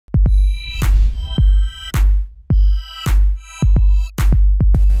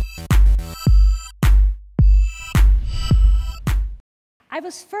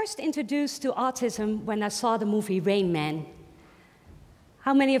was first introduced to autism when I saw the movie Rain Man.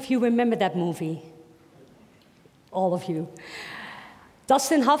 How many of you remember that movie? All of you.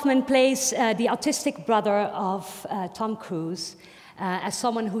 Dustin Hoffman plays the autistic brother of Tom Cruise as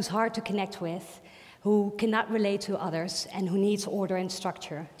someone who's hard to connect with, who cannot relate to others, and who needs order and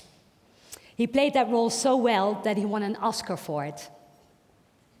structure. He played that role so well that he won an Oscar for it.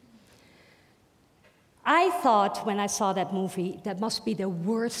 I thought when I saw that movie, that must be the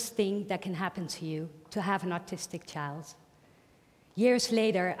worst thing that can happen to you, to have an autistic child. Years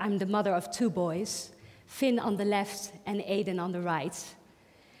later, I'm the mother of 2 boys, Finn on the left and Aiden on the right.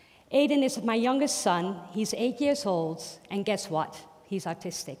 Aiden is my youngest son, he's 8 years old, and guess what? He's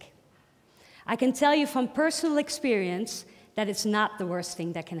autistic. I can tell you from personal experience that it's not the worst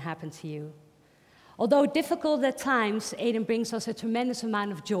thing that can happen to you. Although difficult at times, Aiden brings us a tremendous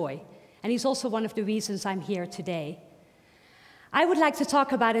amount of joy, and he's also one of the reasons I'm here today. I would like to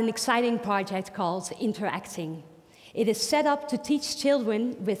talk about an exciting project called Interacting. It is set up to teach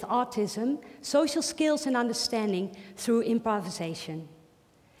children with autism social skills and understanding through improvisation.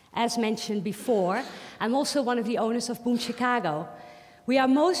 As mentioned before, I'm also one of the owners of Boom Chicago. We are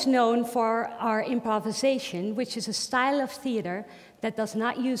most known for our improvisation, which is a style of theater that does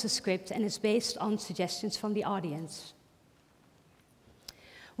not use a script and is based on suggestions from the audience.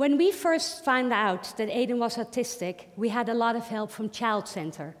 When we first found out that Aiden was autistic, we had a lot of help from Child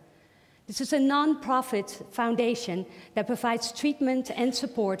Center. This is a non-profit foundation that provides treatment and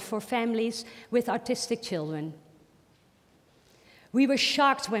support for families with autistic children. We were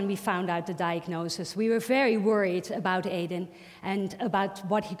shocked when we found out the diagnosis. We were very worried about Aiden and about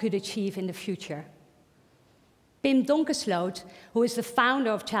what he could achieve in the future. Pim Donkersloot, who is the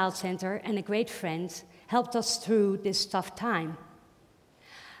founder of Child Center and a great friend, helped us through this tough time.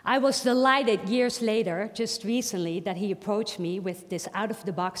 I was delighted years later, just recently, that he approached me with this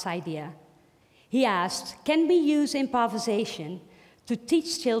out-of-the-box idea. He asked, can we use improvisation to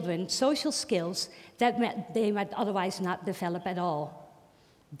teach children social skills that they might otherwise not develop at all?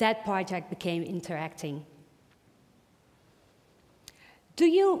 That project became Interacting. Do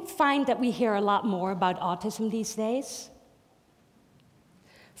you find that we hear a lot more about autism these days?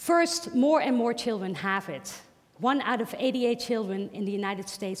 First, more and more children have it. 1 out of 88 children in the United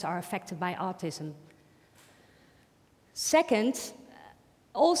States are affected by autism. Second,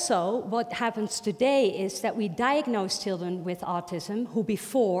 also what happens today is that we diagnose children with autism who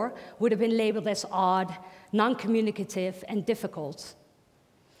before would have been labeled as odd, non-communicative, and difficult.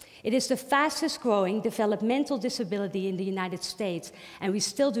 It is the fastest growing developmental disability in the United States, and we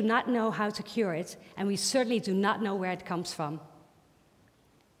still do not know how to cure it, and we certainly do not know where it comes from.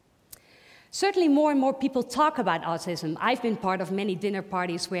 Certainly more and more people talk about autism. I've been part of many dinner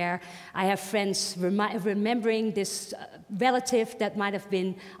parties where I have friends remembering this relative that might have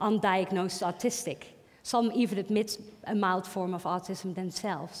been undiagnosed autistic. Some even admit a mild form of autism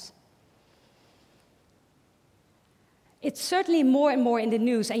themselves. It's certainly more and more in the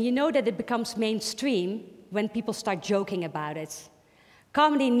news, and you know that it becomes mainstream when people start joking about it.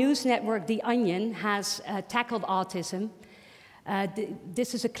 Comedy news network The Onion has tackled autism.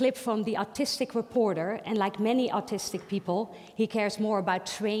 This is a clip from the autistic reporter, and like many autistic people, he cares more about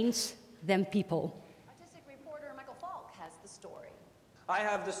trains than people. Autistic reporter Michael Falk has the story. I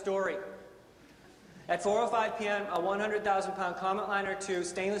have the story. At 4:05 p.m., a 100,000-pound Comet Liner 2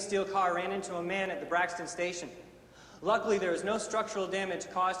 stainless steel car ran into a man at the Braxton station. Luckily, there was no structural damage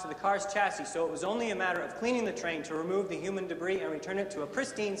caused to the car's chassis, so it was only a matter of cleaning the train to remove the human debris and return it to a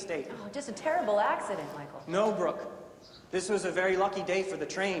pristine state. Oh, just a terrible accident, Michael. No, Brooke. This was a very lucky day for the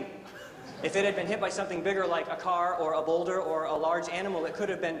train. If it had been hit by something bigger like a car or a boulder or a large animal, it could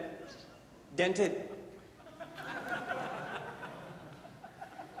have been dented.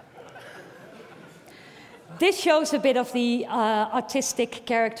 This shows a bit of the autistic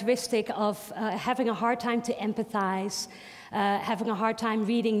characteristic of having a hard time to empathize, having a hard time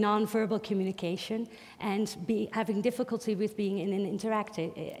reading nonverbal communication, and having difficulty with being in an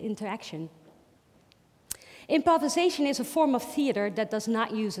interaction. Improvisation is a form of theater that does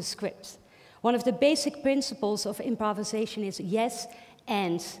not use a script. One of the basic principles of improvisation is yes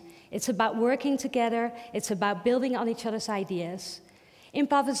and. It's about working together, it's about building on each other's ideas.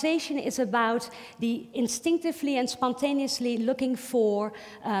 Improvisation is about the instinctively and spontaneously looking for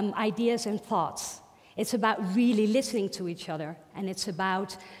ideas and thoughts. It's about really listening to each other, and it's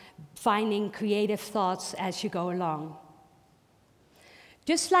about finding creative thoughts as you go along.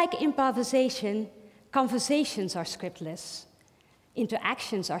 Just like improvisation, conversations are scriptless,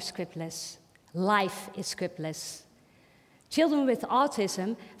 interactions are scriptless, life is scriptless. Children with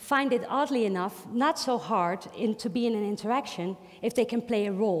autism find it, oddly enough, not so hard to be in an interaction if they can play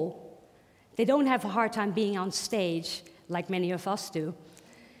a role. They don't have a hard time being on stage, like many of us do.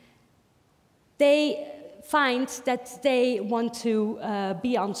 They find that they want to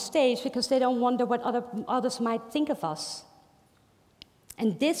be on stage because they don't wonder what others might think of us.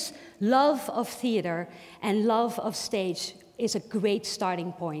 And this love of theater and love of stage is a great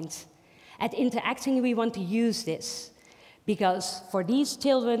starting point. At TEDxAmsterdam, we want to use this, because for these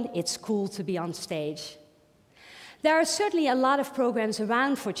children, it's cool to be on stage. There are certainly a lot of programs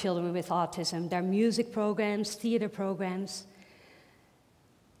around for children with autism. There are music programs, theater programs.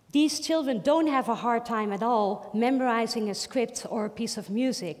 These children don't have a hard time at all memorizing a script or a piece of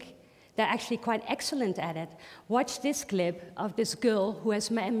music. They're actually quite excellent at it. Watch this clip of this girl who has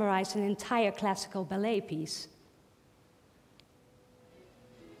memorized an entire classical ballet piece.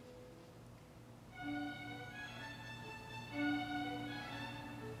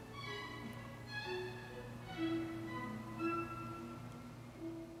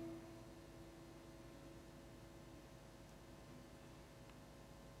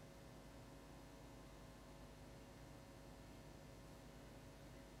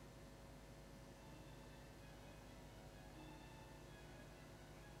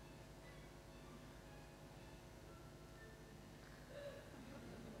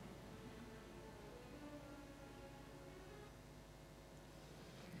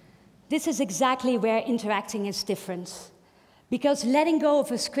 This is exactly where interacting is different, because letting go of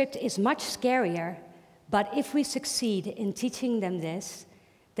a script is much scarier, but if we succeed in teaching them this,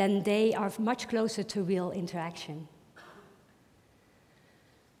 then they are much closer to real interaction.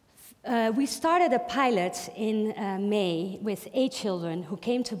 We started a pilot in May with 8 children who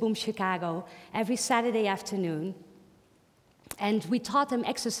came to Boom Chicago every Saturday afternoon. And we taught them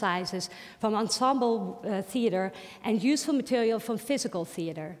exercises from ensemble theater and useful material from physical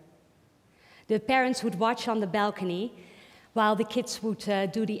theater. The parents would watch on the balcony while the kids would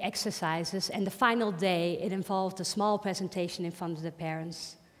do the exercises, and the final day it involved a small presentation in front of the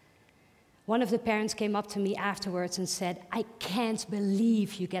parents. One of the parents came up to me afterwards and said, "I can't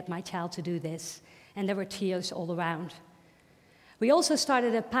believe you get my child to do this." And there were tears all around. We also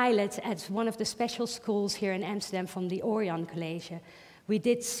started a pilot at one of the special schools here in Amsterdam from the Orion College. We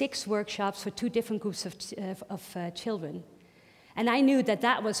did 6 workshops for 2 different groups of children. And I knew that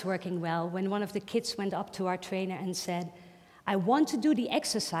that was working well when one of the kids went up to our trainer and said, "I want to do the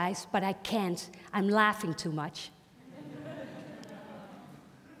exercise, but I can't. I'm laughing too much."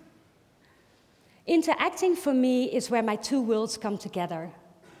 Interacting for me is where my 2 worlds come together.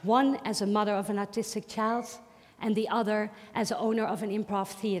 One as a mother of an autistic child, and the other as an owner of an improv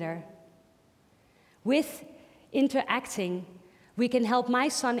theater. With interacting, we can help my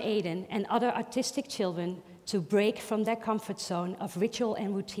son Aiden and other autistic children to break from their comfort zone of ritual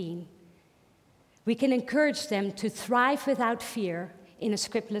and routine. We can encourage them to thrive without fear in a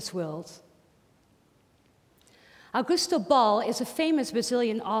scriptless world. Augusto Ball is a famous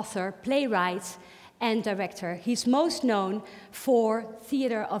Brazilian author, playwright, and director. He's most known for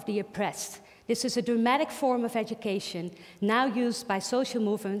Theater of the Oppressed. This is a dramatic form of education now used by social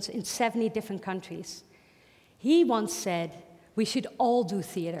movements in 70 different countries. He once said, "We should all do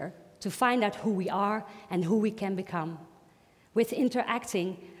theater to find out who we are and who we can become." With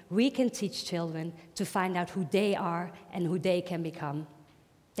interacting, we can teach children to find out who they are and who they can become.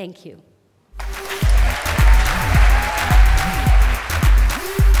 Thank you.